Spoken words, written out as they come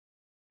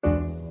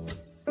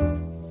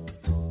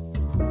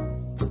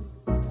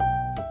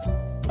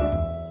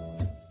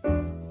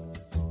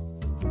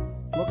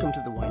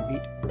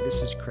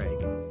This is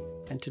Craig,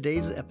 and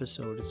today's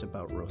episode is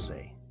about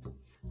Rosé,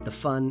 the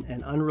fun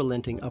and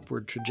unrelenting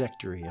upward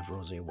trajectory of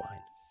Rosé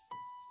wine.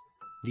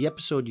 The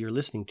episode you're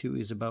listening to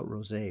is about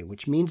Rosé,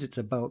 which means it's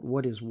about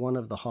what is one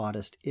of the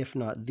hottest, if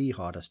not the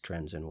hottest,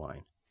 trends in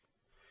wine.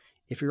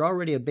 If you're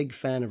already a big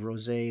fan of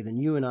Rosé, then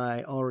you and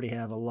I already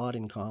have a lot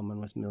in common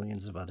with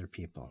millions of other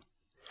people.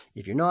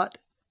 If you're not,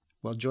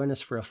 well, join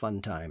us for a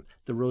fun time.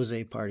 The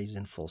Rosé party's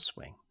in full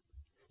swing.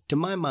 To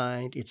my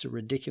mind, it's a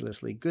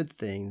ridiculously good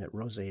thing that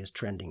Rosé is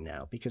trending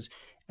now, because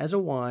as a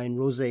wine,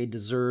 Rosé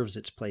deserves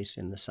its place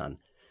in the sun.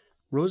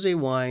 Rosé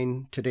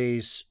wine,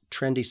 today's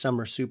trendy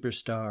summer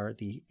superstar,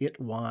 the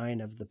it wine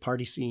of the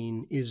party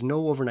scene, is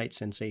no overnight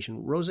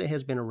sensation. Rosé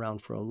has been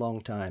around for a long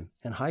time,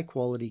 and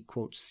high-quality,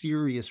 quote,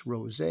 serious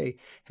Rosé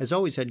has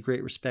always had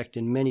great respect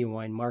in many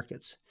wine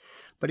markets.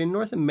 But in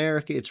North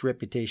America, its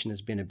reputation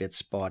has been a bit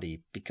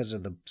spotty because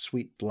of the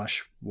sweet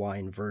blush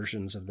wine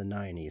versions of the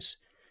 90s.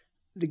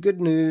 The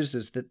good news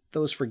is that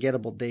those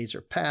forgettable days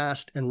are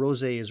past, and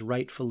Rosé is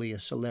rightfully a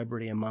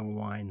celebrity among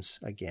wines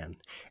again.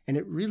 And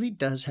it really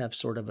does have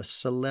sort of a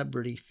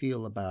celebrity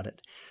feel about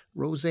it.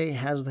 Rosé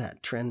has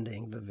that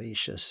trending,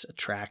 vivacious,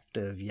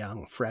 attractive,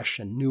 young, fresh,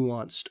 and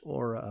nuanced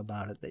aura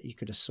about it that you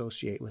could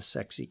associate with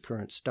sexy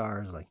current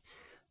stars like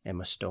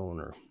Emma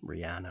Stone or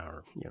Rihanna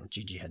or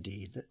Gigi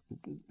Hadid.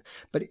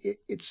 But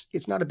it's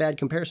not a bad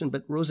comparison,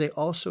 but Rosé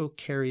also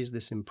carries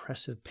this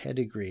impressive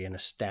pedigree and a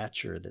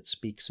stature that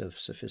speaks of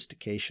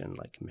sophistication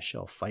like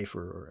Michelle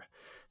Pfeiffer or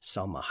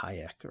Salma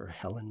Hayek or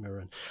Helen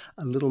Mirren.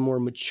 A little more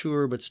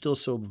mature, but still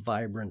so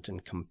vibrant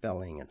and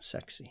compelling and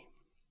sexy.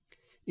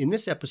 In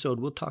this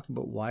episode, we'll talk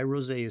about why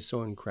Rosé is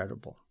so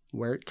incredible,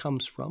 where it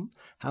comes from,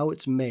 how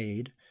it's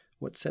made,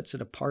 what sets it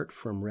apart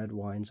from red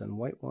wines and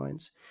white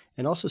wines,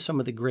 and also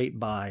some of the great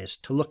buys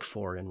to look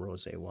for in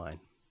Rosé wine.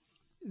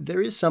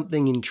 There is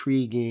something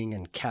intriguing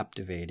and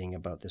captivating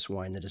about this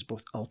wine that is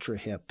both ultra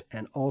hip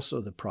and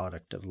also the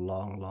product of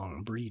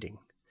long breeding.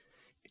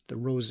 The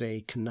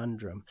Rosé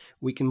conundrum.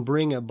 We can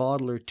bring a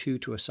bottle or two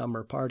to a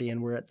summer party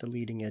and we're at the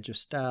leading edge of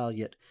style,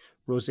 yet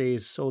Rosé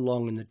is so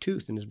long in the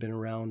tooth and has been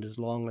around as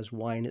long as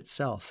wine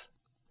itself.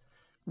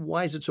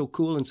 Why is it so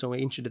cool and so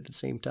ancient at the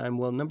same time?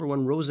 Well, number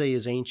one, Rosé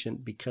is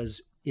ancient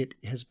because it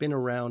has been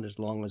around as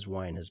long as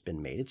wine has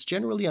been made. It's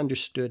generally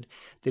understood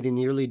that in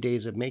the early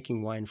days of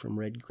making wine from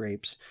red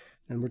grapes,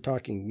 and we're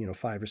talking,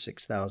 5,000 or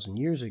 6,000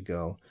 years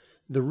ago,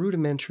 the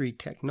rudimentary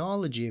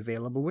technology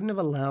available wouldn't have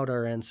allowed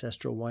our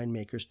ancestral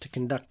winemakers to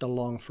conduct a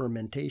long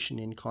fermentation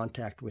in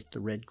contact with the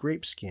red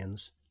grape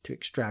skins to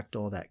extract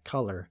all that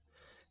color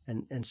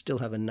and still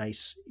have a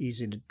nice,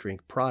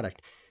 easy-to-drink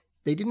product.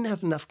 They didn't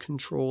have enough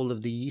control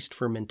of the yeast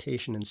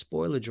fermentation and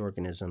spoilage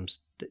organisms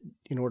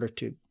in order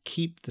to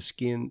keep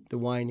the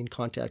wine in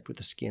contact with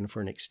the skin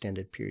for an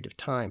extended period of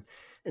time.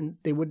 And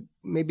they would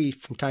maybe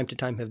from time to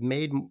time have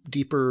made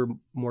deeper,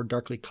 more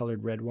darkly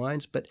colored red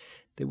wines, but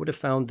they would have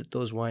found that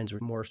those wines were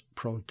more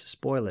prone to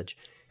spoilage.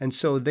 And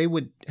so they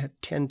would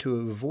tend to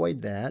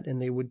avoid that, and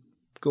they would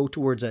go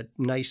towards a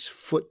nice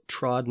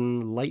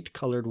foot-trodden,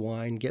 light-colored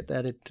wine, get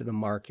that into the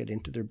market,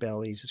 into their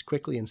bellies as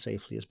quickly and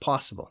safely as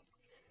possible.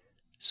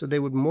 So they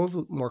would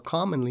more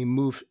commonly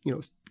move,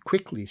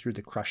 quickly through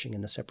the crushing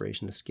and the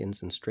separation of the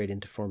skins and straight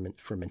into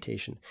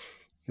fermentation.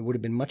 It would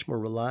have been much more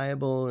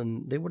reliable,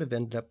 and they would have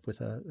ended up with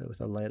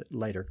a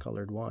lighter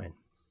colored wine.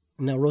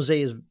 Now, Rosé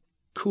is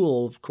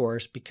cool, of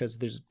course, because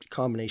there's a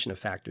combination of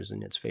factors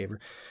in its favor,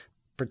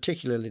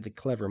 particularly the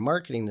clever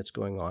marketing that's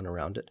going on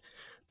around it.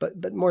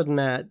 But more than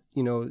that,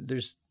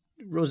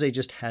 Rosé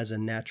just has a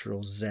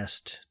natural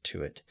zest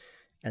to it.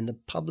 And the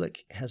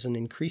public has an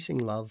increasing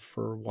love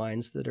for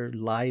wines that are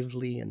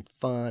lively and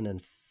fun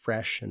and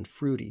fresh and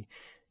fruity.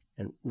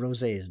 And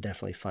Rosé is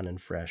definitely fun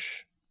and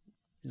fresh,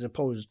 as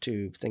opposed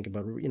to think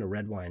about,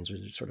 red wines are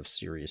sort of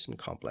serious and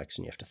complex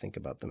and you have to think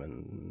about them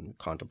and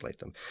contemplate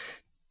them.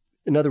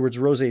 In other words,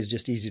 Rosé is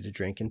just easy to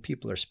drink and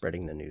people are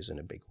spreading the news in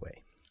a big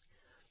way.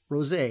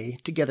 Rosé,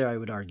 together I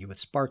would argue with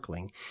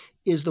sparkling,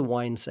 is the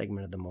wine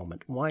segment of the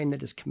moment. Wine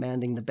that is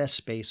commanding the best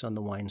space on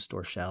the wine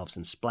store shelves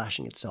and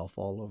splashing itself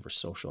all over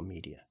social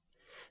media.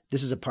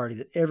 This is a party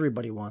that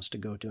everybody wants to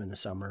go to in the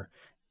summer,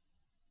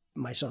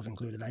 myself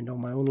included. I know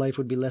my own life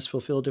would be less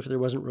fulfilled if there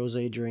wasn't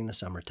Rosé during the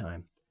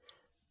summertime.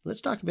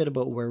 Let's talk a bit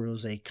about where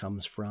Rosé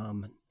comes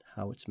from and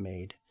how it's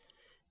made.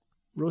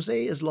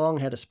 Rosé has long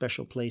had a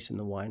special place in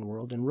the wine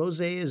world, and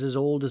Rosé is as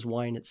old as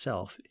wine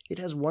itself. It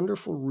has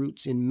wonderful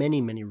roots in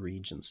many, many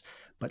regions,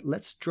 but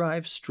let's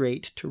drive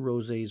straight to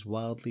Rosé's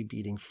wildly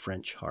beating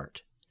French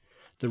heart.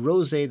 The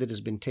Rosé that has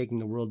been taking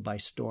the world by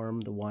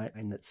storm, the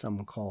wine that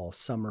some call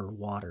summer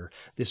water,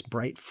 this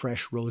bright,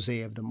 fresh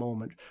Rosé of the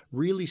moment,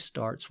 really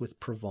starts with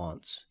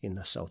Provence in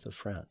the south of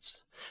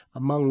France.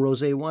 Among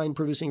Rosé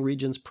wine-producing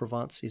regions,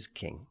 Provence is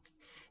king.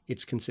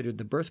 It's considered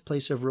the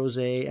birthplace of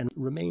Rosé and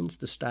remains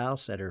the style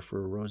setter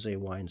for Rosé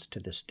wines to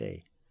this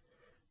day.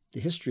 The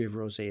history of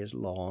Rosé is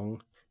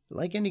long.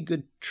 Like any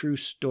good true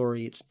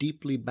story, it's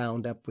deeply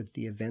bound up with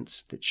the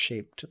events that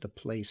shaped the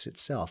place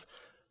itself.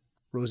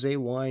 Rosé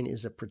wine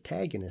is a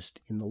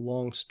protagonist in the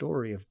long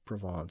story of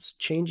Provence,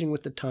 changing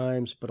with the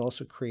times, but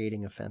also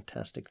creating a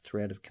fantastic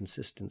thread of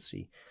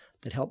consistency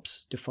that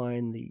helps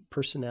define the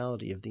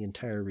personality of the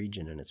entire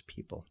region and its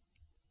people.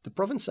 The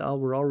Provençals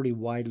were already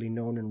widely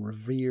known and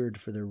revered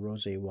for their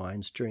rosé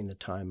wines during the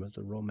time of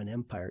the Roman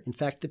Empire. In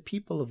fact, the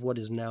people of what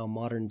is now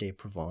modern-day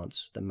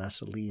Provence, the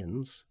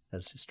Massilians,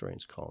 as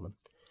historians call them,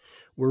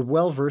 were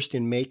well versed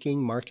in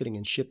making, marketing,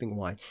 and shipping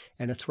wine,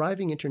 and a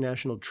thriving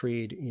international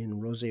trade in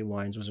rosé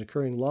wines was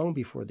occurring long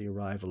before the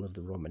arrival of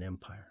the Roman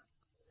Empire.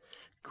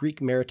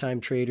 Greek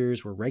maritime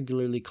traders were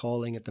regularly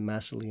calling at the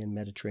Massilian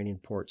Mediterranean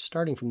ports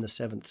starting from the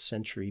 7th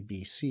century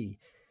BC.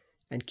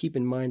 And keep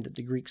in mind that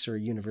the Greeks are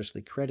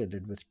universally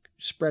credited with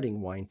spreading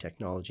wine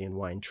technology and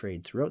wine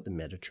trade throughout the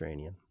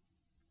Mediterranean.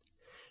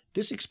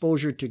 This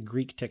exposure to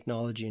Greek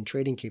technology and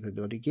trading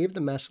capability gave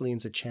the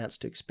Massilians a chance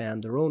to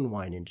expand their own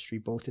wine industry,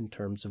 both in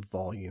terms of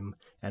volume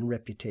and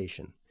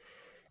reputation.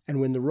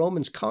 And when the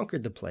Romans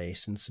conquered the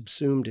place and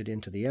subsumed it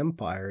into the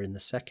empire in the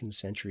 2nd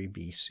century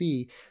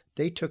BC,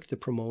 they took the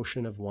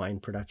promotion of wine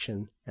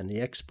production and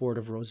the export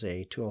of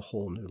rosé to a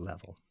whole new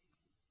level.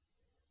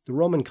 The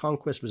Roman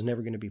conquest was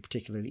never going to be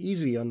particularly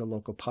easy on the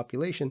local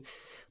population,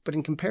 but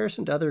in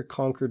comparison to other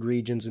conquered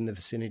regions in the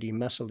vicinity,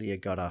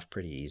 Massilia got off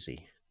pretty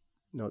easy.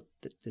 Note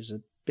that there's a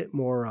bit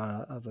more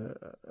of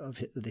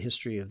the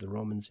history of the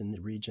Romans in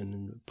the region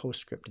in the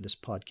postscript to this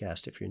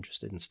podcast if you're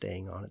interested in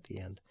staying on at the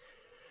end.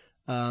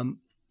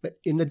 But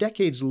in the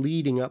decades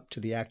leading up to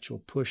the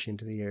actual push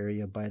into the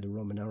area by the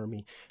Roman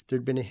army,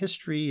 there'd been a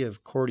history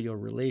of cordial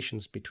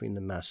relations between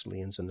the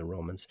Massilians and the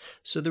Romans,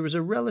 so there was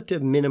a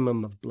relative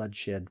minimum of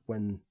bloodshed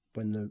when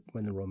the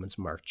Romans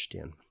marched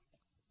in.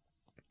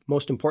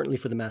 Most importantly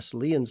for the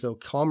Massilians, though,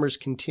 commerce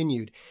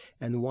continued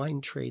and the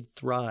wine trade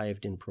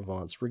thrived in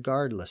Provence,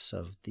 regardless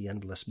of the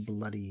endless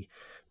bloody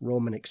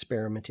Roman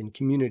experiment in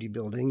community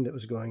building that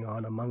was going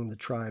on among the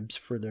tribes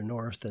further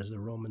north as the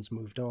Romans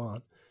moved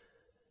on.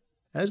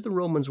 As the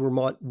Romans were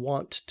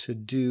wont to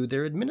do,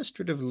 their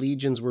administrative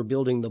legions were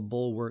building the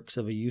bulwarks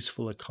of a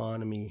useful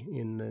economy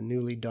in the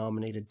newly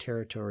dominated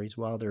territories,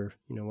 while their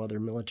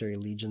military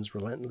legions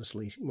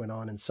relentlessly went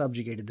on and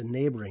subjugated the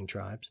neighboring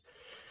tribes.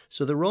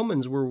 So the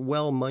Romans were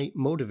well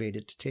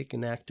motivated to take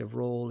an active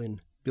role in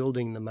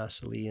building the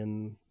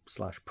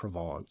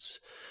Massilian/Provence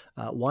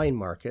wine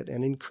market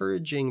and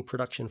encouraging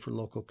production for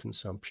local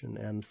consumption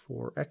and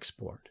for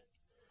export.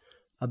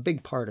 A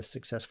big part of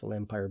successful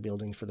empire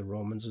building for the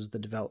Romans was the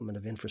development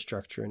of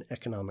infrastructure and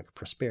economic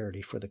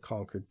prosperity for the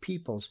conquered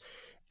peoples,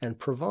 and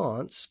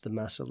Provence, the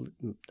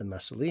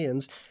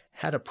Massilians,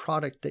 had a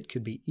product that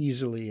could be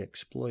easily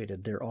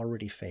exploited, their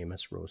already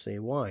famous rosé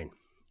wine.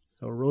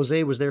 So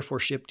rosé was therefore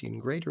shipped in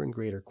greater and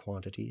greater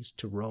quantities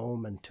to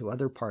Rome and to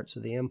other parts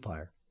of the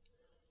empire.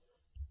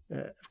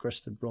 Of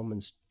course, the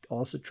Romans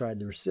also tried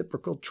the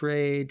reciprocal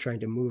trade, trying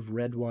to move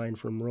red wine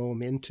from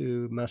Rome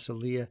into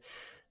Massilia.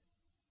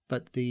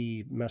 But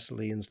the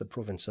Massilians, the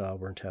Provençals,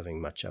 weren't having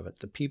much of it.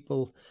 The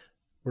people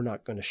were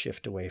not going to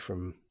shift away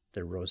from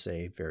their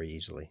rosé very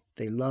easily.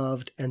 They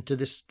loved, and to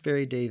this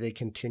very day, they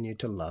continue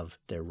to love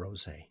their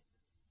rosé.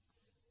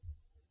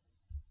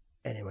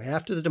 Anyway,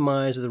 after the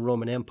demise of the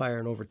Roman Empire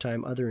and over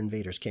time, other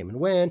invaders came and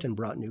went and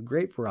brought new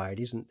grape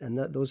varieties, and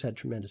those had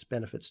tremendous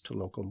benefits to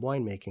local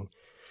winemaking.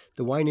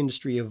 The wine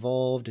industry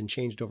evolved and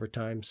changed over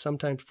time,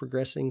 sometimes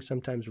progressing,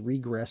 sometimes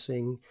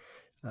regressing.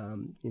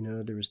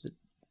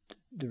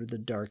 There were the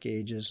Dark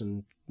Ages,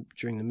 and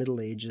during the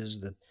Middle Ages,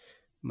 the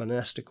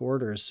monastic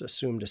orders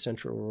assumed a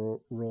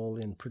central role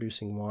in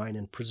producing wine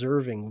and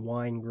preserving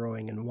wine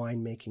growing and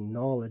winemaking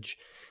knowledge.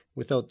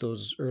 Without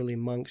those early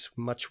monks,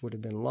 much would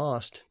have been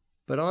lost.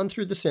 But on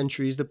through the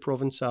centuries, the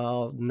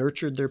Provençals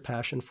nurtured their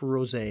passion for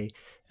rosé,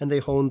 and they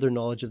honed their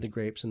knowledge of the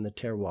grapes and the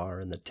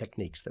terroir and the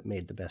techniques that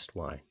made the best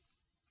wine.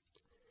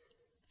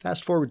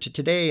 Fast forward to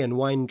today, and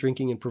wine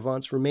drinking in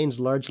Provence remains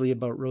largely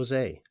about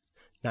rosé.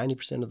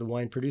 90% of the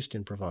wine produced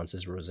in Provence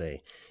is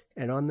rosé.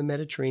 And on the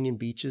Mediterranean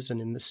beaches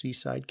and in the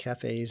seaside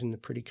cafes in the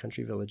pretty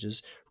country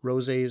villages,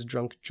 rosé is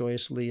drunk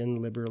joyously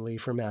and liberally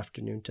from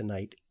afternoon to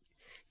night.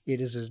 It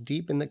is as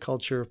deep in the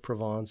culture of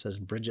Provence as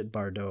Brigitte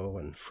Bardot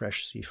and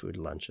fresh seafood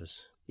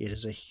lunches. It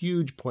is a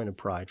huge point of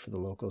pride for the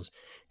locals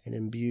and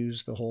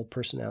imbues the whole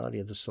personality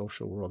of the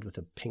social world with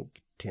a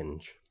pink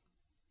tinge.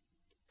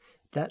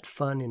 That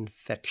fun,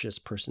 infectious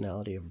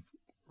personality of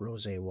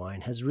rosé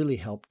wine has really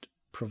helped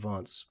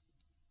Provence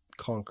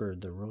conquer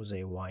the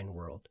rosé wine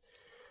world.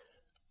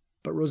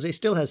 But rosé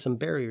still has some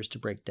barriers to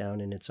break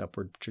down in its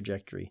upward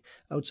trajectory.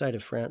 Outside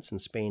of France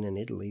and Spain and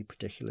Italy,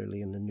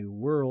 particularly in the New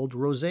World,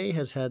 rosé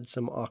has had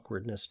some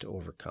awkwardness to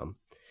overcome.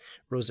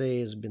 Rosé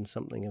has been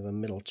something of a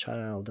middle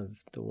child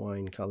of the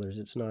wine colors.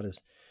 It's not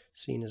as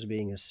seen as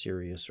being as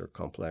serious or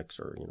complex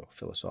or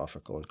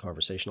philosophical and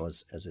conversational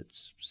as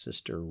its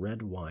sister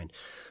red wine,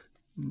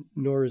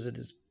 nor is it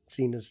as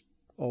seen as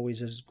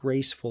always as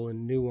graceful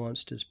and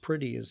nuanced, as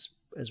pretty as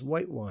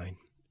white wine.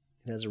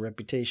 It has a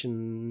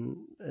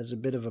reputation as a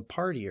bit of a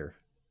partier.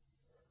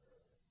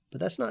 But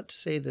that's not to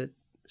say that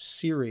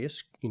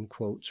serious, in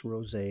quotes,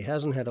 rosé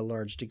hasn't had a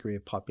large degree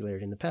of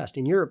popularity in the past.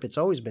 In Europe, it's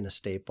always been a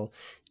staple,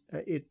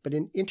 but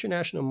in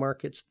international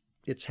markets,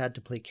 it's had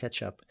to play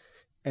catch-up,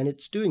 and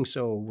it's doing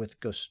so with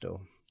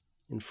gusto.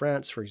 In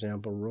France, for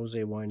example,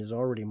 rosé wine is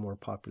already more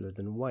popular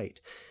than white.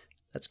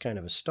 That's kind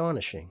of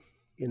astonishing.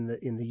 In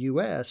the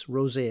U.S.,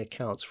 rosé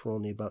accounts for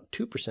only about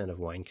 2% of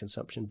wine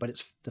consumption, but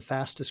it's the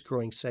fastest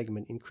growing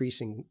segment,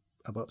 increasing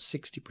about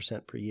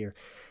 60% per year.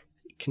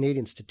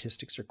 Canadian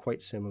statistics are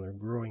quite similar,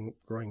 growing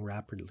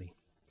rapidly.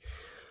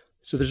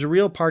 So there's a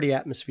real party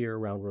atmosphere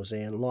around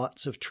rosé and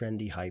lots of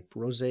trendy hype.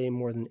 Rosé,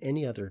 more than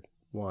any other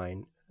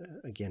wine,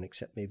 again,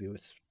 except maybe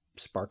with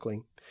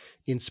sparkling,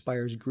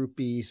 inspires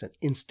groupies and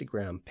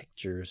Instagram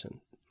pictures and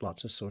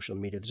lots of social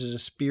media. There's a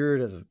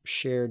spirit of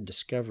shared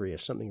discovery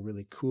of something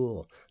really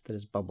cool that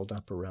has bubbled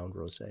up around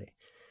rosé.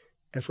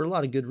 And for a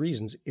lot of good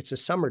reasons. It's a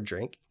summer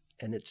drink,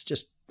 and it's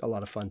just a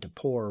lot of fun to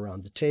pour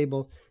around the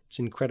table. It's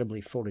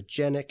incredibly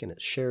photogenic, and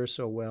it shares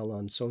so well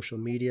on social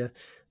media.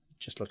 It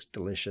just looks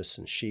delicious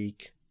and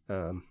chic.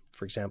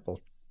 For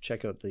example,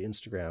 check out the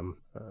Instagram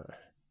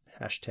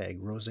hashtag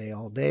Rosé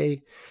all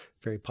day.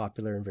 Very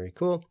popular and very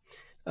cool.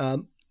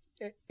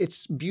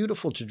 It's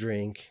beautiful to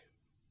drink,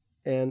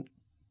 and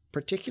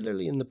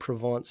particularly in the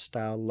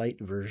Provence-style light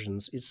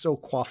versions, it's so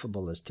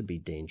quaffable as to be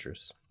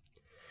dangerous.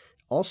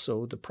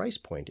 Also, the price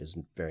point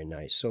isn't very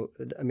nice. So,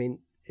 I mean,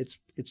 it's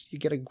you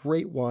get a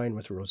great wine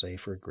with rosé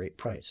for a great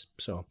price.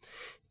 So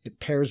it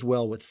pairs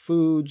well with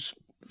foods,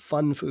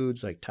 fun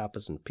foods like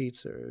tapas and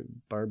pizza or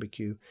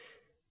barbecue.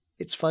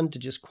 It's fun to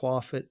just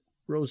quaff it.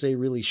 Rosé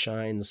really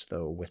shines,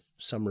 though, with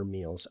summer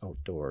meals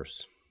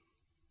outdoors.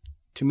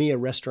 To me, a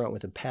restaurant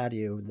with a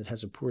patio that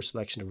has a poor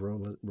selection of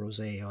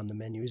rosé on the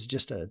menu is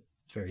just a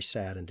very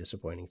sad and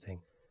disappointing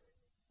thing.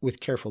 With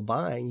careful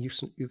buying, you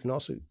can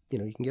also,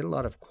 you can get a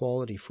lot of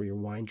quality for your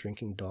wine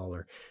drinking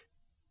dollar.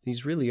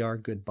 These really are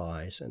good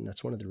buys, and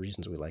that's one of the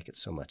reasons we like it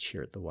so much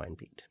here at the Wine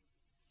Beat.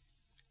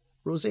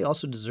 Rosé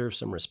also deserves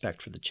some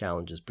respect for the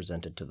challenges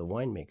presented to the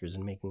winemakers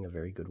in making a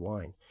very good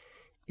wine.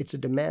 It's a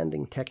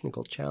demanding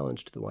technical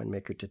challenge to the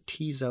winemaker to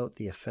tease out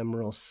the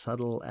ephemeral,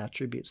 subtle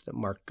attributes that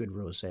mark good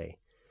rosé.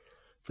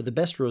 For the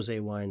best rosé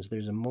wines,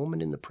 there's a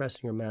moment in the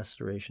pressing or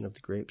maceration of the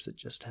grapes that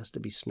just has to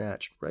be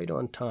snatched right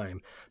on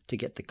time to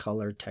get the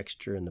color,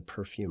 texture, and the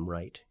perfume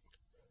right.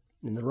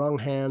 In the wrong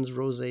hands,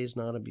 rosé is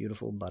not a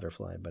beautiful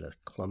butterfly, but a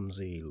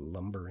clumsy,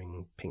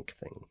 lumbering pink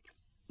thing.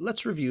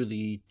 Let's review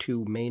the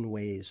two main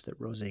ways that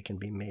rosé can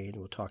be made.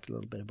 We'll talk a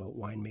little bit about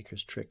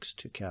winemakers' tricks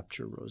to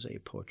capture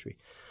rosé poetry.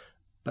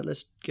 But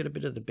let's get a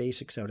bit of the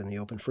basics out in the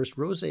open. First,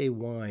 rosé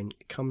wine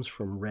comes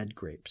from red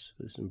grapes.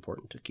 This is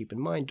important to keep in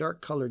mind.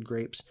 Dark-colored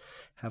grapes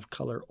have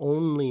color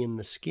only in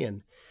the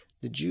skin.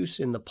 The juice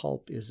in the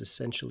pulp is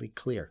essentially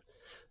clear.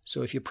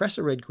 So if you press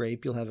a red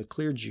grape, you'll have a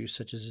clear juice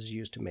such as is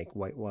used to make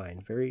white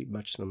wine, very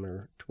much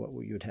similar to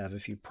what you would have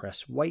if you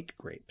press white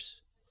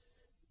grapes.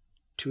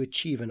 To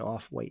achieve an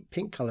off-white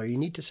pink color, you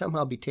need to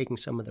somehow be taking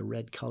some of the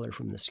red color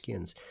from the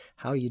skins.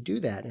 How you do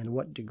that and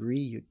what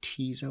degree you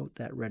tease out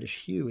that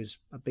reddish hue is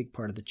a big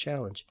part of the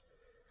challenge.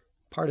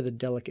 Part of the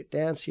delicate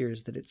dance here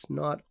is that it's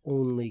not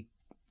only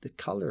the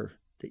color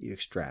that you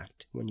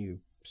extract when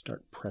you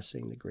start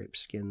pressing the grape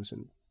skins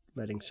and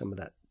letting some of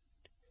that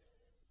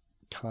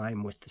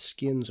time with the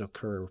skins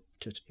occur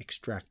to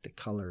extract the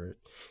color.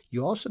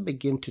 You also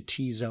begin to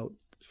tease out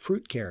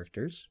fruit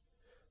characters,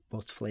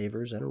 both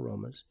flavors and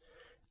aromas,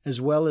 as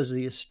well as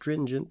the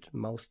astringent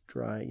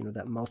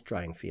that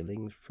mouth-drying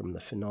feeling from the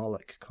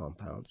phenolic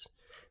compounds.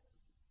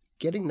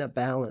 Getting the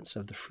balance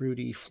of the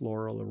fruity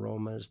floral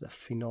aromas, the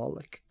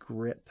phenolic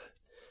grip,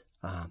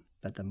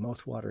 but the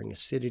mouth-watering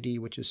acidity,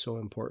 which is so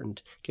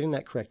important, getting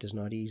that correct is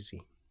not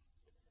easy.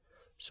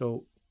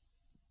 So,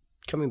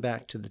 coming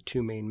back to the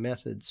two main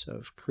methods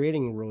of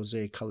creating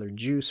rosé-colored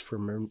juice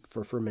for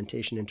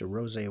fermentation into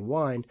rosé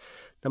wine,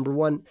 number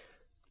one,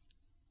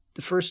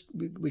 the first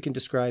we can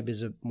describe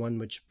is one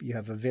which you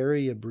have a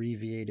very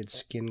abbreviated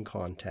skin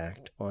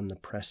contact on the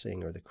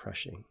pressing or the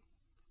crushing.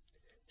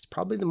 It's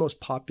probably the most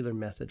popular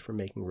method for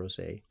making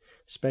rosé,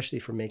 especially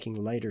for making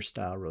lighter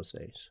style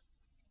rosés.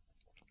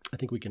 I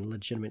think we can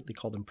legitimately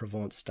call them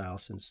Provence style,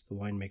 since the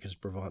winemakers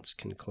Provence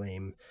can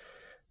claim,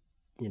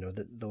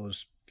 that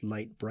those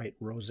light, bright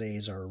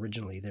rosés are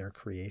originally their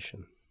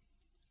creation.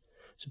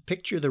 So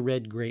picture the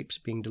red grapes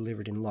being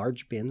delivered in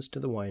large bins to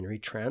the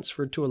winery,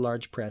 transferred to a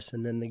large press,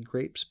 and then the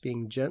grapes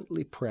being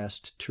gently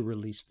pressed to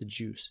release the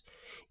juice.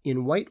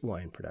 In white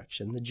wine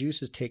production, the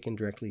juice is taken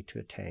directly to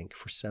a tank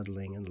for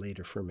settling and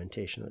later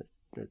fermentation.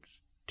 It's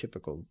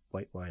typical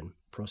white wine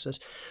process.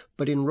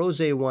 But in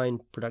rosé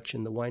wine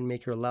production, the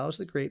winemaker allows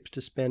the grapes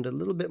to spend a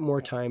little bit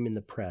more time in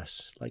the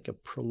press, like a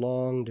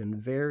prolonged and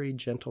very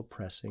gentle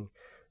pressing,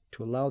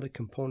 to allow the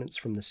components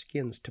from the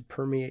skins to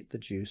permeate the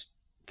juice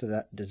to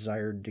that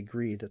desired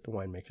degree that the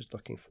winemaker is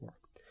looking for.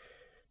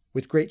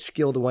 With great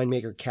skill, the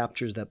winemaker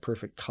captures that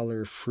perfect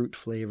color, fruit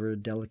flavor,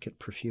 delicate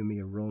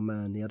perfumey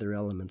aroma, and the other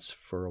elements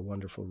for a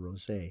wonderful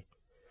rosé.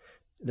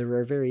 There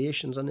are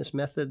variations on this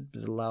method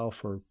that allow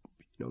for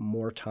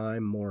more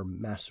time, more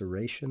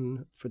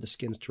maceration for the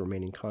skins to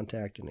remain in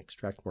contact and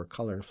extract more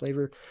color and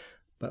flavor.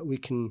 But we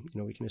can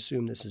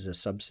assume this is a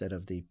subset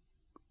of the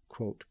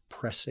quote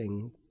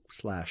pressing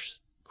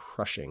 /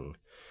 crushing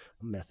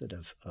method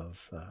of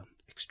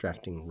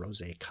extracting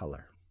rosé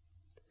color.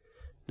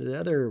 The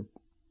other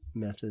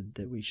method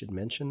that we should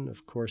mention,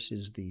 of course,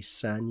 is the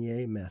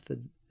saignée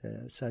method.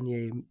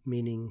 Saignée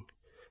meaning,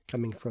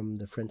 coming from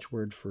the French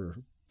word for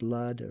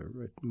blood,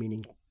 or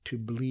meaning to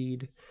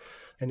bleed.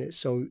 And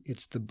it's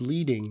the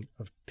bleeding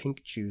of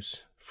pink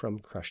juice from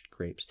crushed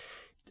grapes.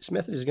 This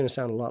method is going to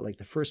sound a lot like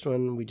the first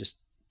one we just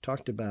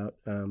talked about,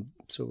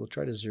 so we'll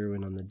try to zero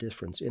in on the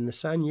difference. In the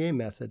saignée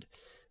method,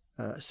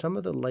 some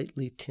of the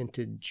lightly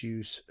tinted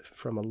juice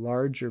from a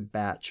larger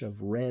batch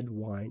of red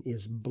wine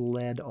is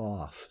bled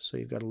off. So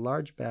you've got a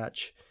large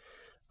batch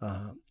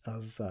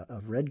of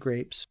red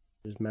grapes.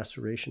 There's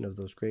maceration of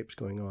those grapes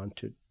going on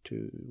to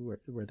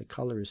where the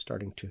color is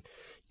starting to,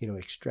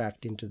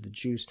 extract into the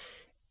juice.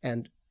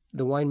 And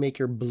the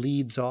winemaker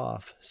bleeds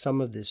off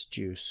some of this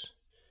juice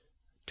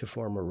to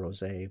form a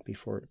rosé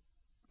before,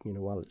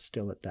 while it's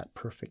still at that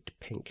perfect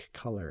pink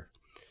color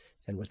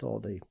and with all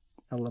the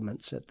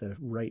elements at the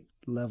right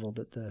level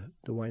that the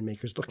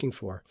winemaker's looking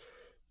for.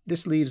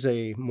 This leaves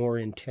a more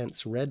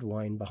intense red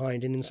wine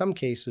behind, and in some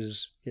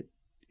cases it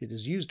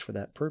is used for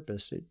that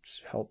purpose. It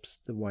helps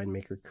the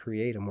winemaker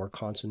create a more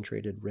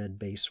concentrated red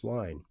base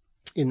wine.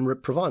 In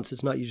Provence,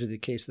 it's not usually the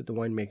case that the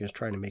winemaker is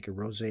trying to make a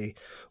rosé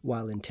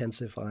while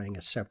intensifying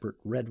a separate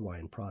red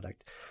wine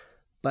product.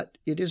 But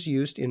it is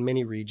used in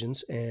many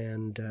regions,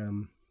 and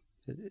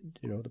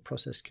the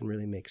process can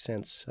really make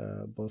sense,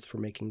 both for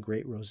making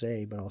great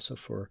rosé, but also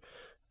to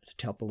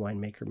help a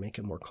winemaker make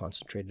a more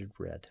concentrated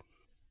red.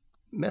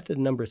 Method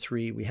number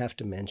 3 we have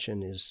to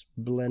mention is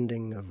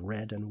blending of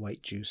red and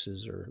white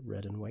juices, or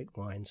red and white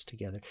wines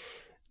together.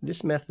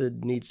 This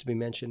method needs to be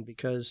mentioned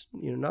because,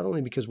 not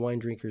only because wine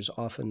drinkers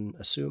often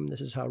assume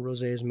this is how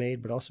rosé is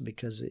made, but also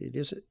because it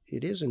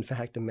is in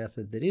fact a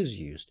method that is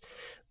used.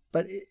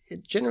 But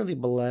it generally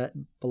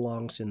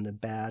belongs in the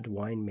bad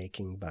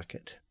winemaking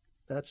bucket.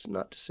 That's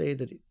not to say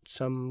that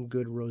some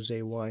good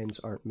rosé wines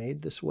aren't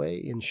made this way.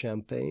 In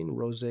Champagne,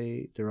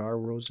 there are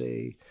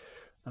rosé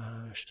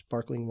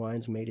sparkling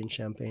wines made in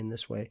Champagne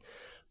this way,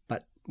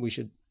 but we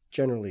should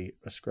generally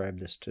ascribe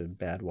this to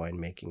bad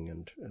winemaking,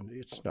 and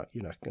you're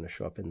not going to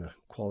show up in the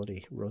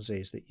quality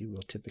rosés that you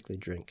will typically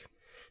drink.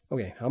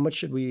 Okay, how much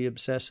should we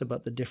obsess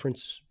about the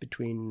difference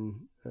between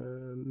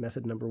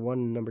method number 1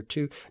 and number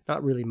 2?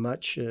 Not really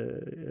much,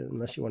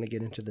 unless you want to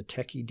get into the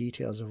techie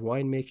details of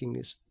winemaking.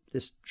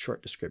 This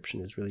short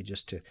description is really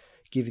just to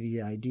give you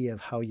the idea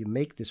of how you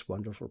make this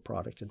wonderful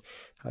product and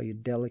how you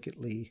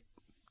delicately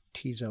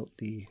tease out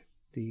the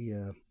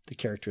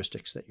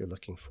characteristics that you're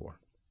looking for.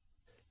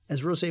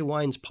 As rosé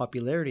wine's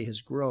popularity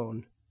has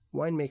grown,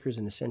 winemakers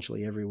in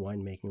essentially every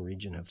winemaking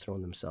region have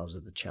thrown themselves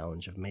at the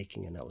challenge of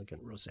making an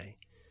elegant rosé.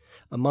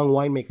 Among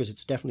winemakers,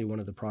 it's definitely one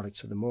of the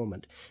products of the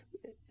moment.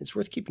 It's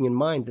worth keeping in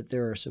mind that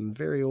there are some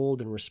very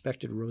old and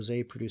respected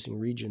rosé-producing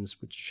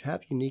regions which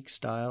have unique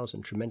styles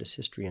and tremendous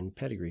history and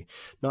pedigree.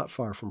 Not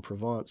far from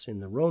Provence, in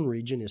the Rhône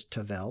region, is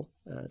Tavel.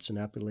 It's an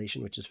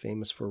appellation which is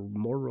famous for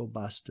more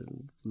robust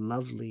and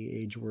lovely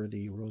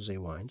age-worthy rosé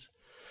wines.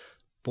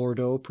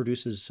 Bordeaux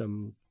produces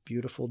some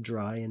beautiful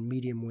dry and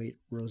medium-weight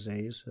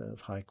rosés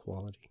of high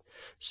quality.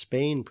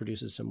 Spain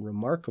produces some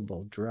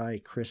remarkable dry,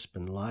 crisp,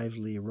 and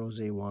lively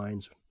rosé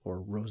wines,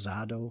 or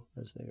rosado,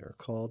 as they are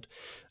called,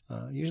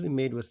 usually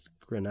made with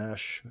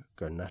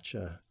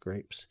Garnacha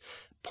grapes.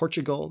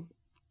 Portugal,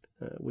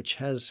 which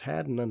has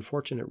had an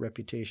unfortunate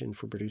reputation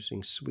for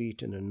producing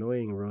sweet and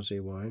annoying rosé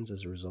wines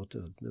as a result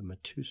of the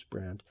Matus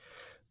brand.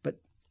 But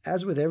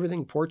as with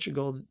everything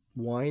Portugal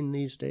wine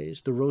these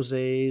days, the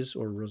rosés,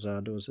 or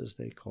rosados as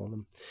they call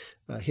them,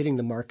 hitting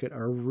the market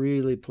are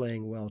really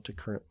playing well to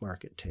current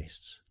market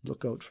tastes.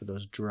 Look out for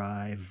those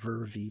dry,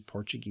 vervy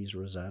Portuguese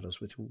rosados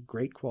with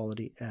great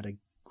quality at a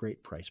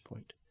great price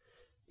point.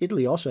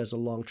 Italy also has a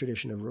long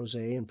tradition of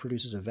rosé and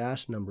produces a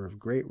vast number of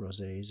great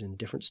rosés in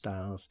different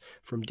styles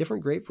from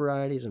different grape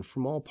varieties and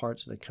from all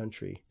parts of the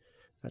country.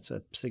 That's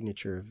a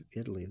signature of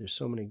Italy. There's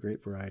so many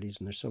grape varieties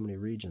and there's so many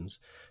regions,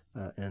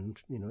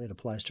 and it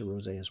applies to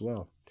rosé as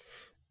well.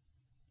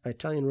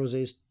 Italian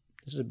rosés,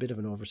 this is a bit of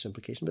an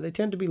oversimplification, but they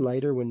tend to be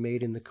lighter when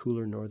made in the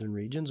cooler northern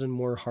regions and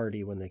more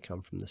hearty when they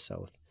come from the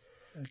south.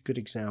 A good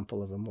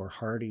example of a more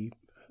hearty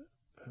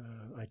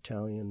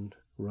Italian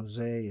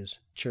rosé is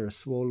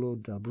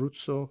Cerasuolo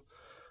d'Abruzzo.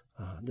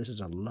 This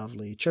is a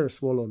lovely,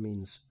 Cerasuolo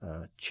means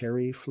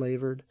cherry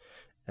flavored,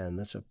 and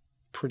that's a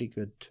pretty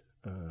good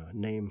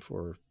name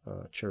for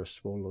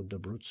Cerasuolo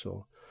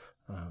d'Abruzzo.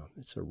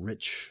 It's a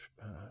rich,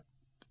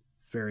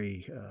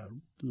 very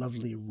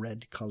lovely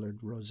red colored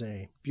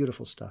rosé.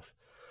 Beautiful stuff.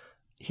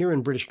 Here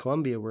in British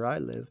Columbia, where I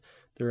live,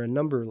 there are a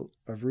number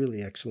of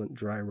really excellent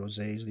dry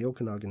rosés. The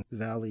Okanagan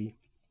Valley,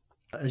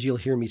 as you'll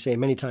hear me say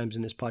many times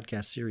in this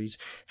podcast series,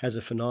 has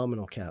a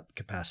phenomenal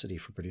capacity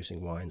for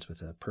producing wines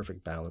with a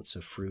perfect balance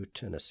of fruit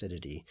and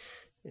acidity,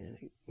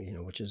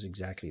 which is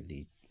exactly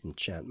the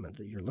enchantment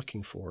that you're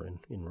looking for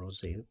in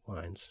rosé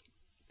wines.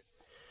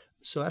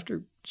 So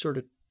after sort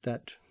of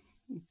that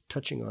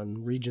touching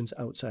on regions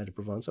outside of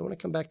Provence, I want to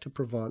come back to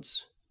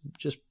Provence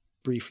just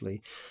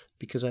briefly,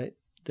 because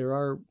there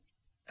are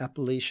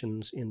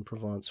appellations in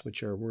Provence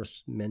which are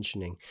worth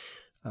mentioning.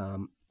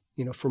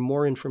 For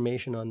more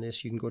information on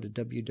this, you can go to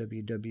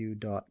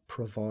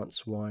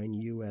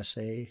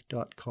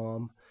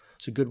www.provenceWineUSA.com.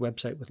 It's a good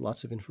website with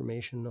lots of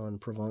information on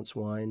Provence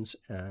wines,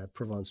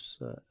 Provence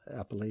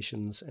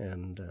appellations,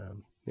 and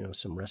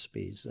some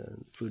recipes,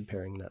 food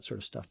pairing, that sort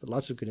of stuff. But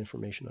lots of good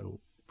information on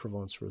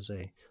Provence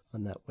Rosé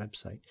on that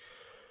website.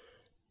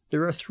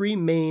 There are three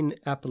main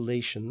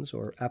appellations,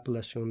 or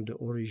appellations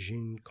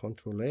d'origine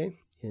contrôlée,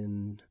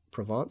 in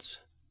Provence.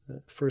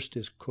 The first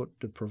is Côte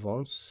de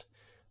Provence.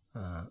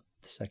 The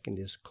second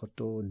is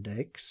Coteau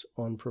d'Aix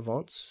en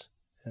Provence.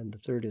 And the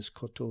third is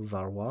Coteau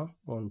Varois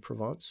en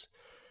Provence.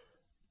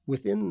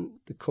 Within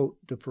the Côte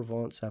de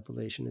Provence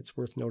appellation, it's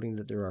worth noting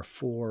that there are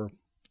 4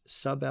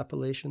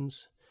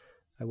 sub-appellations.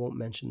 I won't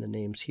mention the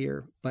names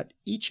here, but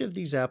each of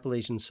these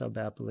appellation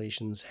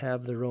sub-appellations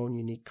have their own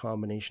unique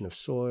combination of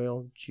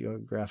soil,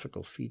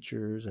 geographical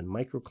features, and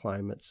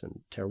microclimates and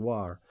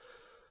terroir.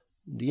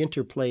 The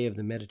interplay of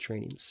the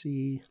Mediterranean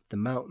Sea, the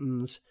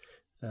mountains,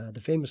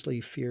 the famously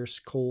fierce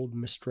cold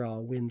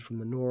Mistral wind from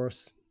the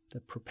north,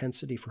 the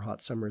propensity for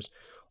hot summers,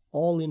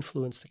 all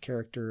influence the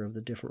character of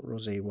the different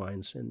rosé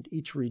wines, and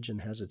each region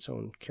has its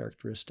own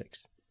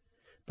characteristics.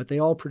 But they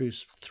all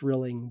produce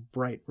thrilling,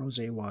 bright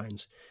rosé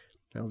wines.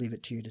 I'll leave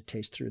it to you to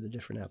taste through the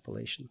different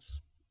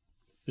appellations.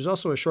 There's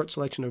also a short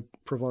selection of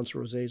Provence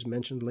rosés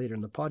mentioned later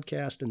in the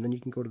podcast, and then you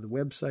can go to the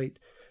website,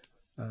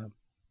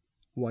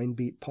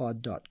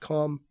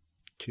 winebeatpod.com,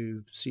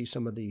 to see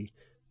some of the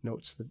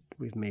notes that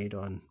we've made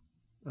on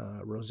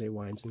rosé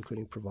wines,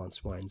 including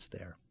Provence wines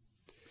there.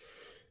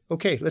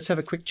 Okay, let's have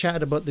a quick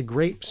chat about the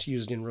grapes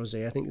used in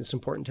rosé. I think it's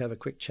important to have a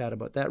quick chat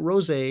about that.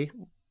 Rosé,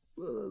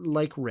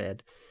 like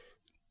red,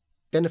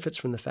 benefits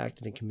from the fact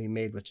that it can be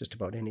made with just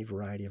about any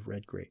variety of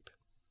red grape.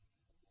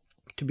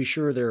 To be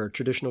sure, there are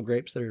traditional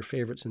grapes that are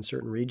favorites in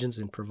certain regions.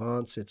 In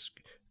Provence, it's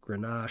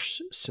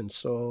Grenache,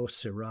 Cinsault,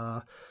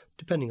 Syrah,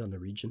 depending on the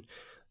region.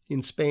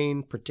 In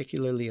Spain,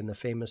 particularly in the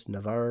famous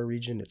Navarra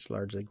region, it's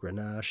largely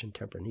Grenache and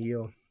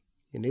Tempranillo.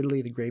 In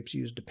Italy, the grapes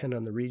used depend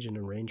on the region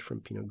and range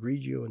from Pinot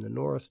Grigio in the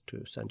north to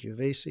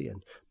Sangiovese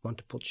and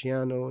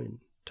Montepulciano in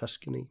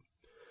Tuscany.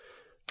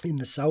 In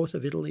the south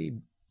of Italy,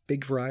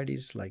 big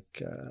varieties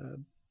like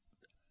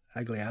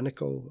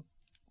Aglianico,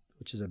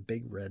 which is a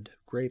big red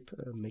grape,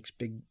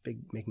 making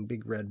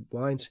big red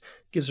wines,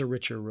 gives a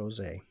richer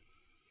rosé.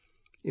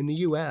 In the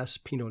U.S.,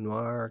 Pinot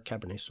Noir,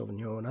 Cabernet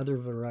Sauvignon, and other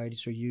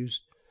varieties are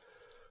used.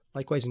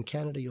 Likewise, in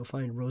Canada, you'll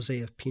find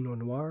rosé of Pinot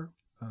Noir,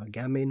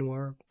 Gamay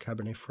Noir,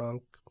 Cabernet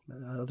Franc,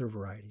 other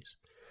varieties.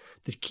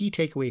 The key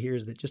takeaway here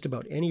is that just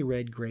about any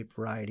red grape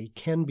variety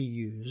can be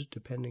used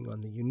depending on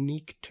the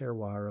unique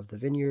terroir of the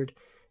vineyard,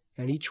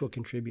 and each will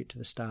contribute to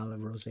the style of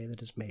rosé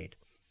that is made.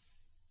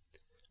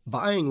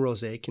 Buying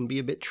rosé can be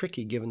a bit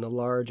tricky given the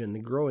large and the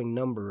growing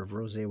number of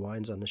rosé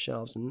wines on the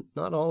shelves, and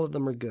not all of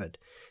them are good.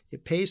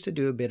 It pays to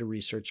do a bit of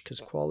research because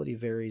quality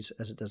varies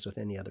as it does with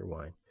any other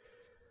wine.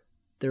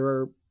 There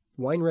are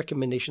wine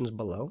recommendations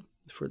below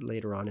for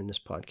later on in this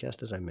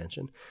podcast, as I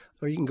mentioned,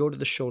 or you can go to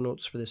the show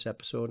notes for this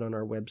episode on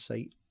our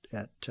website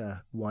at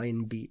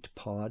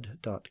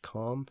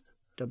winebeatpod.com,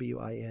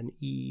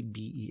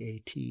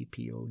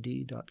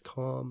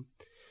 winebeatpod.com,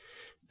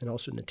 and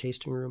also in the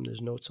tasting room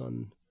there's notes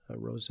on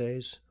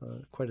rosés,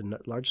 quite a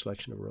large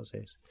selection of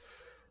rosés.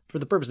 For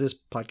the purpose of this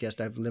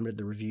podcast, I've limited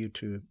the review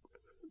to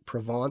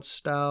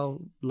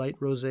Provence-style light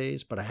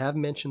rosés, but I have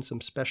mentioned some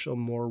special,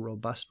 more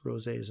robust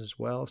rosés as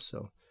well,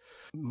 so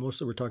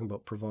mostly we're talking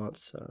about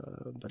Provence,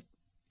 but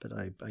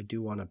I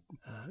do want to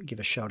give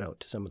a shout out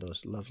to some of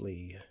those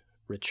lovely,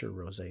 richer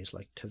rosés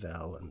like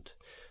Tavel and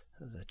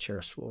the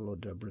Cerasuolo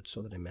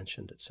d'Abruzzo that I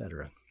mentioned,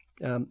 etc.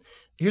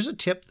 Here's a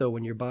tip, though,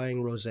 when you're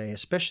buying rosé,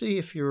 especially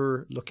if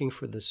you're looking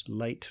for this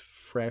light,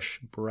 fresh,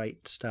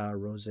 bright style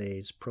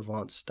rosés,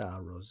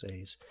 Provence-style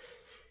rosés.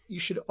 You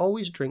should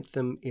always drink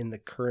them in the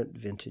current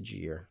vintage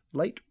year.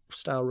 Light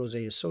style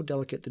rosé is so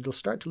delicate that it'll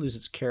start to lose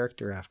its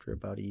character after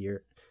about a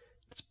year.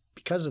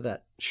 Because of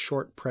that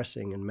short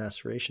pressing and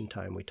maceration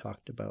time we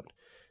talked about,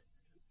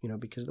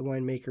 because the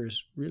winemaker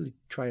is really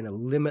trying to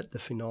limit the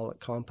phenolic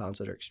compounds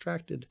that are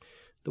extracted,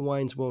 the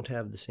wines won't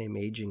have the same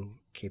aging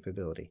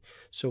capability.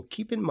 So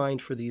keep in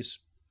mind for these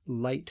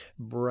light,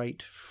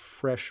 bright,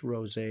 fresh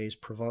rosés,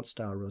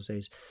 Provence-style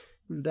rosés,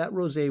 that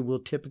rosé will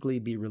typically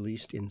be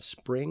released in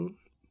spring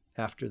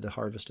after the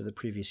harvest of the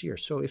previous year.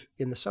 So if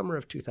in the summer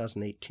of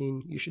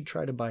 2018, you should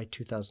try to buy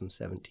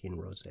 2017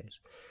 rosés.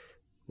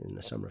 In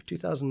the summer of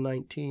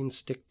 2019,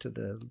 stick to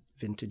the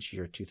vintage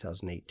year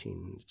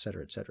 2018, et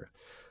cetera, et cetera.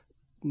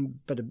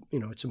 But,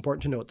 it's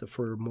important to note that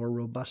for more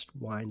robust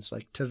wines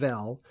like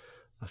Tavel,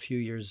 a few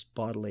years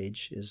bottle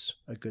age is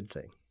a good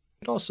thing.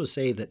 I'd also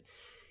say that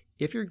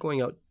if you're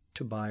going out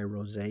to buy a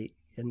rosé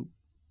and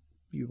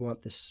you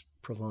want this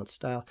Provence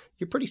style,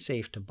 you're pretty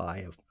safe to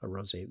buy a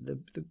rosé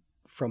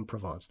from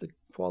Provence.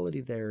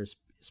 quality there is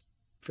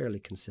fairly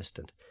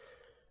consistent.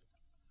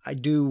 I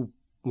do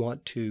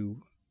want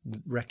to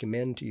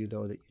recommend to you,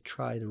 though, that you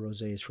try the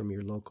rosés from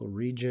your local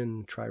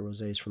region, try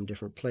rosés from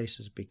different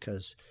places,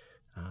 because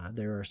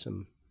there are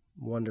some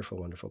wonderful,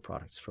 wonderful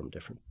products from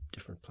different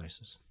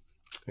places.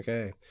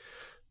 Okay.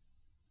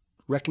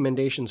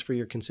 Recommendations for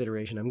your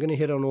consideration. I'm going to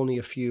hit on only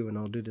a few, and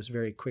I'll do this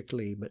very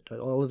quickly, but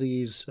all of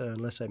these,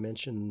 unless I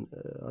mention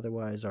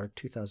otherwise, are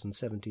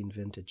 2017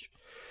 vintage.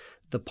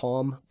 The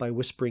Palm by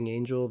Whispering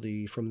Angel,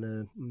 from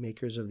the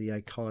makers of the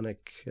iconic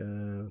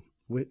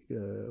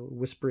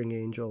Whispering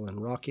Angel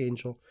and Rock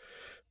Angel.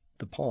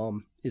 The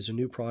Palm is a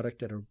new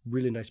product at a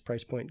really nice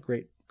price point,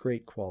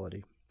 great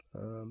quality.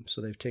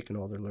 So they've taken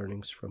all their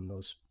learnings from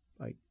those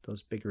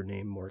bigger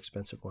name, more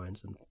expensive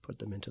wines and put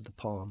them into the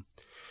Palm.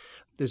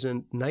 There's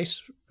a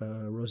nice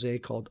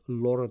rosé called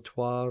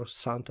L'Oratoire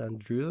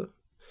Saint-Andreu.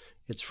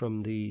 It's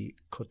from the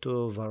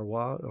Coteaux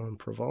Varois in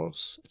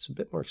Provence. It's a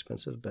bit more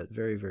expensive, but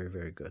very, very,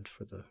 very good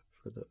for the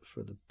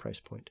price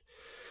point.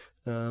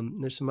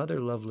 There's some other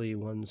lovely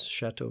ones: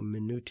 Chateau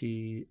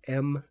Minuti,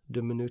 M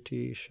de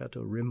Minuti,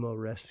 Chateau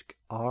Rimoresque,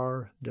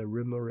 R de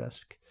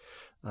Rimoresque,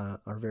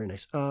 are very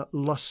nice.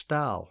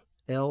 L'Hostal,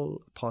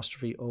 L'Ostal,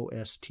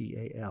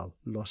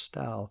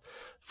 L'Hostal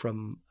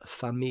from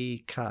Famille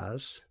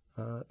Caz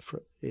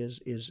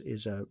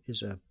is a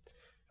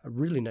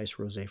really nice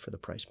rosé for the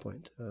price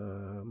point.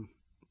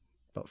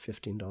 About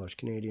 $15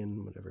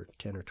 Canadian, whatever,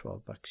 10 or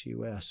 12 bucks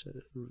US.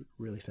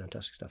 Really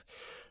fantastic stuff.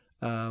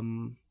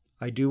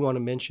 I do want to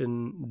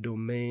mention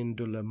Domaine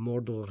de la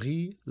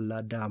Mordorie,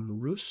 La Dame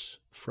Russe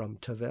from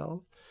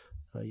Tavel.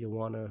 You'll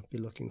want to be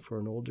looking for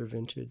an older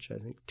vintage. I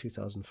think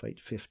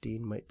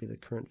 2015 might be the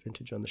current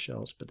vintage on the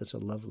shelves, but that's a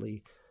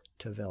lovely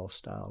Tavel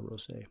style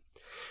rosé.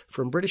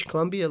 From British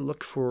Columbia,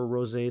 look for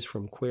rosés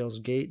from Quail's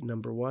Gate,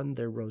 number 1.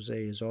 Their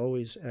rosé is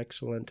always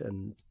excellent,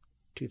 and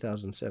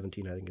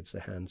 2017, I think it's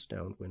the hands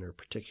down winner,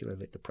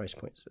 particularly at the price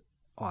point. It's an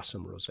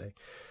awesome rosé.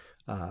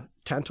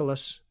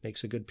 Tantalus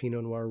makes a good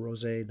Pinot Noir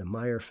rosé. The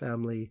Meyer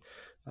family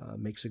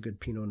makes a good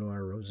Pinot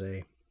Noir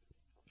rosé.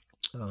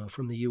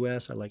 From the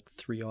U.S., I like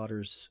Three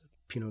Otters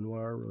Pinot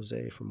Noir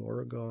rosé from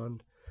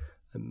Oregon.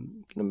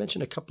 I'm going to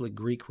mention a couple of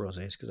Greek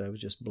rosés because I was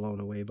just blown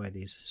away by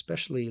these,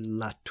 especially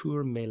La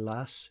Tour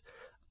Mélas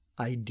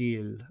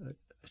Idylle,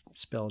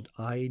 spelled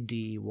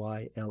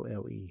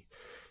Idylle.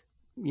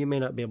 You may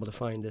not be able to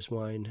find this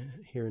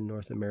wine here in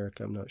North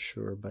America, I'm not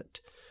sure, but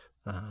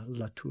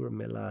La Tour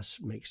Mélas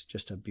makes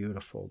just a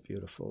beautiful,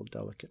 beautiful,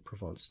 delicate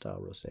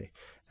Provence-style rosé.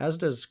 As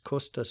does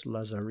Kostas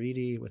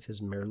Lazaridi with his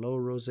Merlot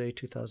rosé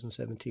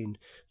 2017.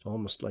 It's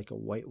almost like a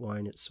white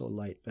wine. It's so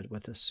light, but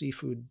with a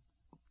seafood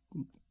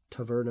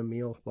taverna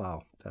meal,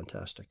 wow,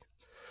 fantastic.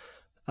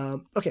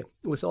 Okay,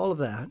 with all of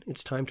that,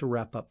 it's time to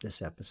wrap up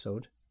this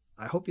episode.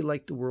 I hope you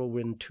liked the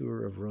whirlwind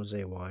tour of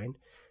rosé wine.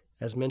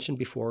 As mentioned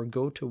before,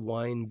 go to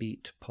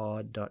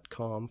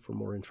winebeatpod.com for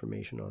more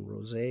information on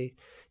rosé,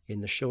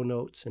 in the show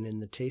notes and in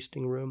the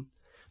tasting room.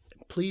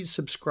 Please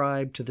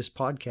subscribe to this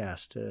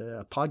podcast.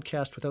 A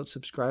podcast without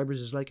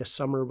subscribers is like a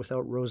summer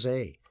without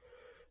rosé.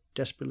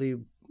 Desperately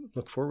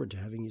look forward to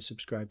having you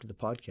subscribe to the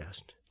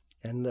podcast.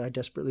 And I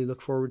desperately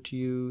look forward to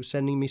you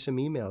sending me some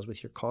emails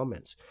with your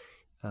comments.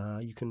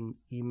 You can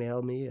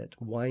email me at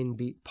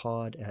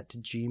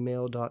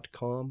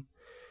winebeatpod@gmail.com.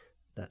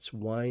 That's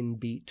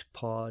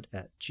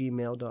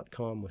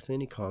winebeatpod@gmail.com with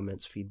any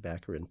comments,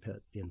 feedback, or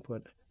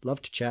input.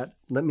 Love to chat.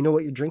 Let me know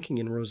what you're drinking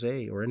in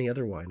rosé or any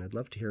other wine. I'd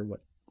love to hear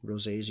what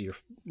rosés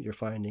you're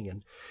finding,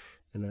 and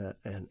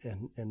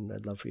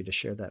I'd love for you to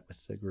share that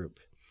with the group.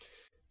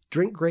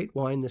 Drink great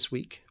wine this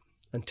week.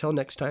 Until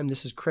next time,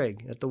 this is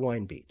Craig at the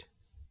Wine Beat.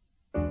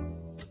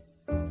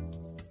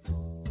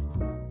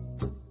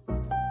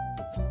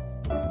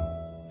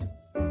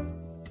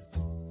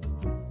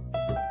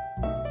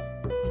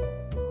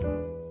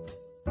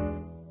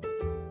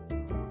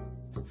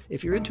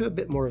 If you're into a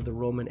bit more of the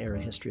Roman-era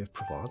history of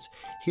Provence,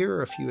 here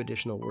are a few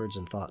additional words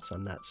and thoughts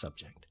on that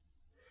subject.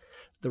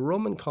 The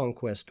Roman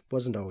conquest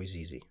wasn't always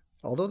easy.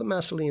 Although the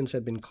Massilians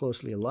had been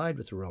closely allied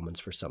with the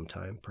Romans for some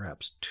time,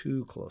 perhaps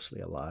too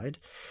closely allied,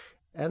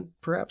 and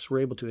perhaps were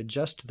able to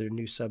adjust to their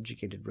new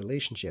subjugated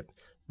relationship,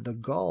 the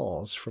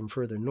Gauls from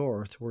further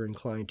north were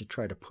inclined to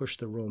try to push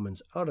the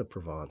Romans out of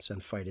Provence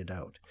and fight it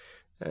out.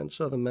 And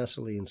so the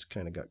Massilians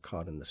kind of got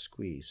caught in the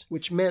squeeze,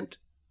 which meant,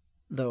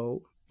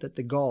 though, that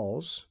the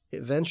Gauls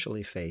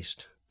eventually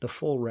faced the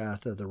full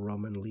wrath of the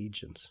Roman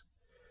legions.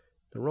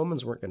 The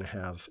Romans weren't going to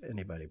have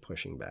anybody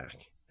pushing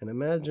back. And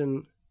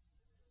imagine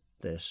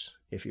this,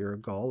 if you're a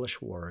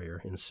Gaulish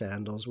warrior in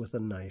sandals with a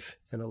knife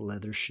and a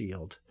leather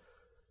shield.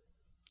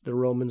 The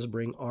Romans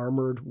bring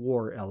armored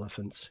war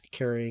elephants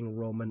carrying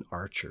Roman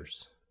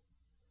archers.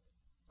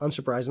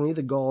 Unsurprisingly,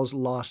 the Gauls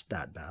lost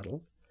that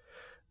battle,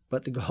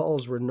 but the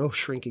Gauls were no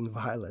shrinking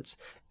violets,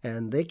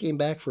 and they came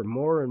back for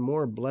more and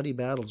more bloody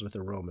battles with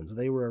the Romans.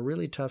 They were a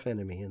really tough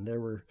enemy, and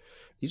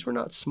these were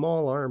not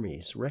small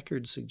armies.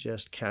 Records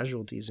suggest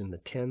casualties in the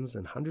tens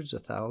and hundreds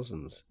of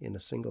thousands in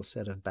a single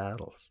set of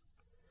battles.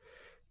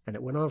 and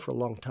it went on for a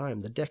long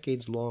time. The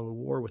decades-long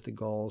war with the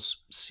Gauls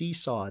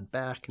seesawed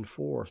back and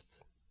forth.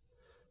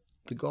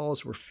 The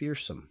Gauls were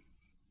fearsome.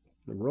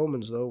 The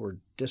Romans, though, were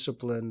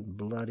disciplined,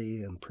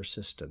 bloody, and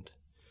persistent.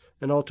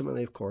 And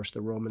ultimately, of course,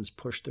 the Romans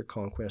pushed their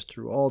conquest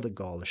through all the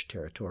Gaulish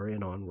territory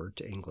and onward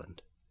to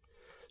England.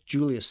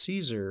 Julius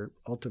Caesar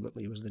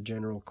ultimately was the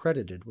general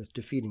credited with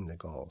defeating the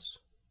Gauls.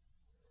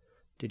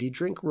 Did he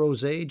drink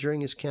rosé during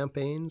his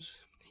campaigns?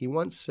 He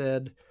once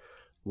said,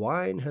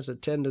 "Wine has a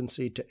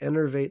tendency to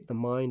enervate the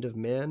mind of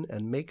men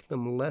and make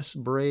them less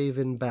brave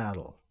in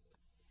battle."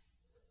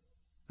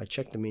 I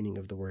checked the meaning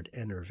of the word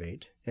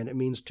enervate, and it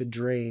means to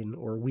drain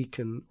or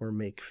weaken or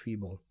make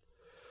feeble.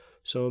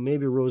 So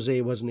maybe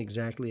rosé wasn't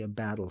exactly a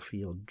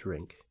battlefield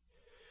drink.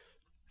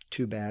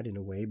 Too bad in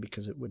a way,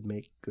 because it would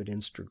make good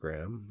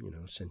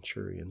Instagram,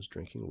 centurions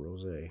drinking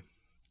rosé.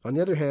 On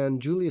the other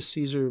hand, Julius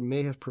Caesar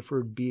may have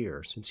preferred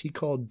beer, since he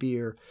called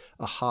beer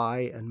a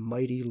high and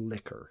mighty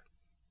liquor.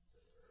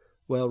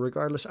 Well,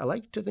 regardless, I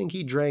like to think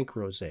he drank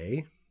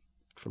rosé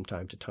from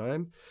time to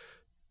time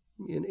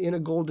in a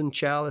golden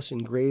chalice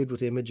engraved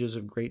with images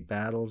of great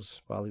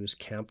battles while he was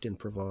camped in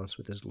Provence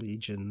with his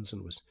legions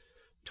and was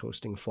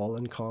toasting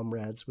fallen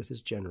comrades with his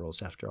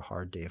generals after a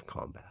hard day of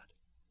combat.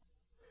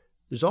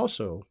 There's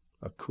also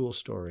a cool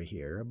story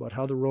here about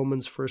how the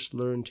Romans first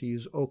learned to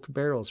use oak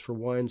barrels for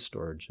wine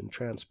storage and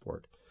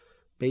transport,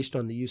 based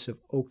on the use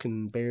of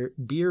oaken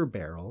beer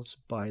barrels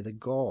by the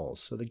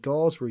Gauls. So the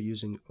Gauls were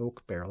using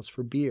oak barrels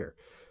for beer.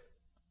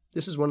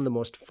 This is one of the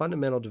most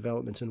fundamental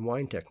developments in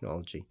wine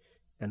technology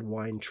and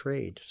wine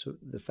trade. So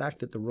the fact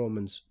that the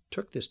Romans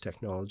took this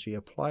technology,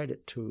 applied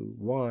it to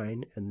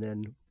wine, and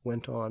then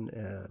went on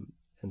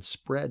and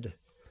spread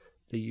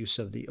the use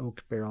of the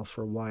oak barrel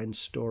for wine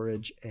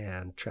storage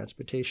and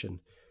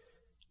transportation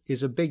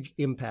is a big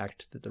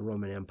impact that the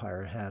Roman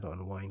Empire had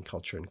on wine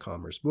culture and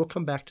commerce. We'll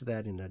come back to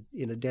that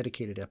in a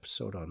dedicated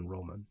episode on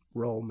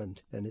Rome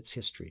and its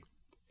history.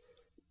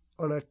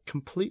 On a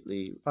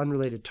completely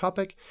unrelated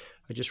topic,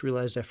 I just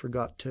realized I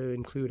forgot to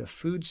include a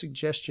food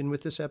suggestion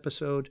with this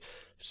episode.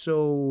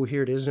 So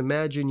here it is.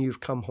 Imagine you've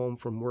come home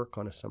from work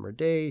on a summer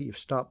day. You've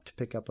stopped to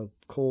pick up a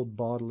cold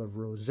bottle of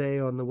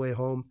rosé on the way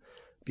home.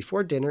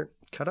 Before dinner,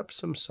 cut up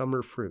some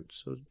summer fruit.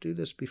 So do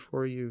this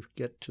before you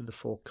get to the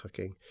full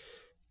cooking.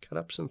 Cut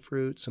up some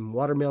fruit, some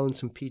watermelon,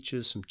 some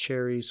peaches, some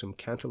cherries, some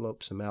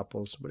cantaloupe, some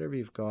apples, whatever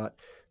you've got.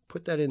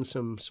 Put that in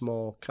some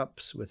small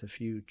cups with a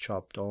few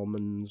chopped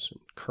almonds,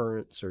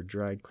 currants, or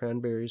dried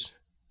cranberries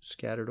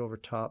scattered over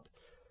top.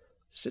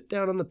 Sit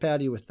down on the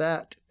patio with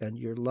that and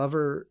your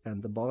lover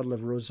and the bottle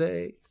of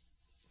rosé.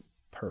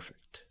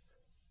 Perfect.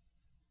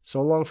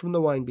 So long from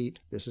the Wine Beat.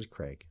 This is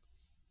Craig.